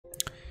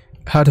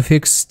How to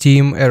fix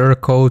Steam Error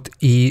Code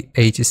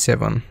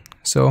E87.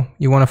 So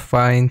you want to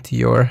find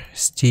your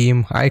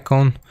Steam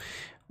icon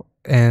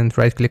and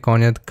right click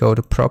on it, go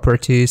to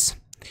properties.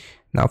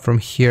 Now from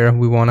here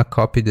we want to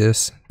copy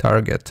this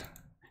target.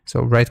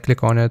 So right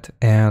click on it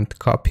and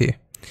copy.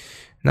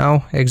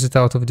 Now exit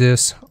out of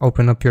this,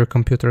 open up your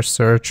computer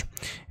search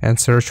and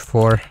search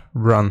for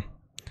run.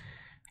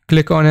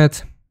 Click on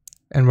it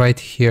and right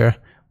here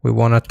we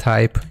want to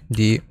type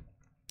the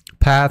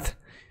path,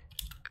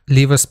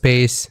 leave a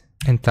space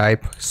and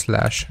type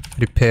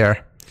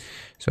 /repair.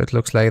 So it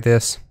looks like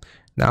this.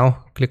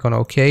 Now click on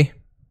OK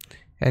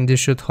and this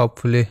should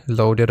hopefully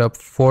load it up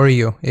for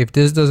you. If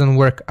this doesn't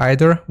work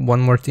either,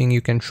 one more thing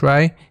you can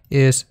try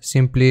is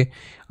simply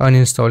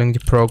uninstalling the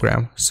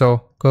program.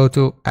 So go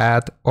to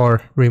add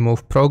or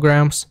remove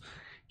programs.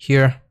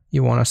 Here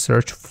you want to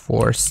search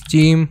for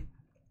Steam.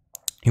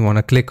 You want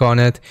to click on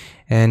it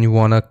and you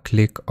want to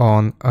click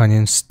on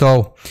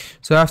uninstall.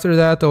 So after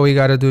that, all you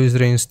got to do is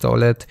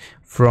reinstall it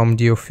from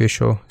the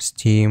official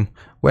Steam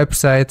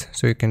website.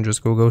 So you can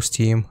just Google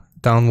Steam,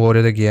 download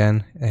it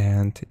again,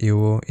 and you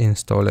will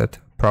install it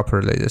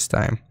properly this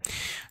time.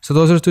 So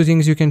those are two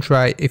things you can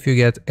try if you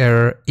get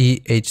error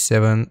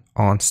E87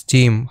 on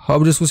Steam.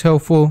 Hope this was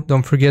helpful.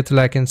 Don't forget to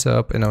like and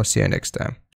sub, and I'll see you next time.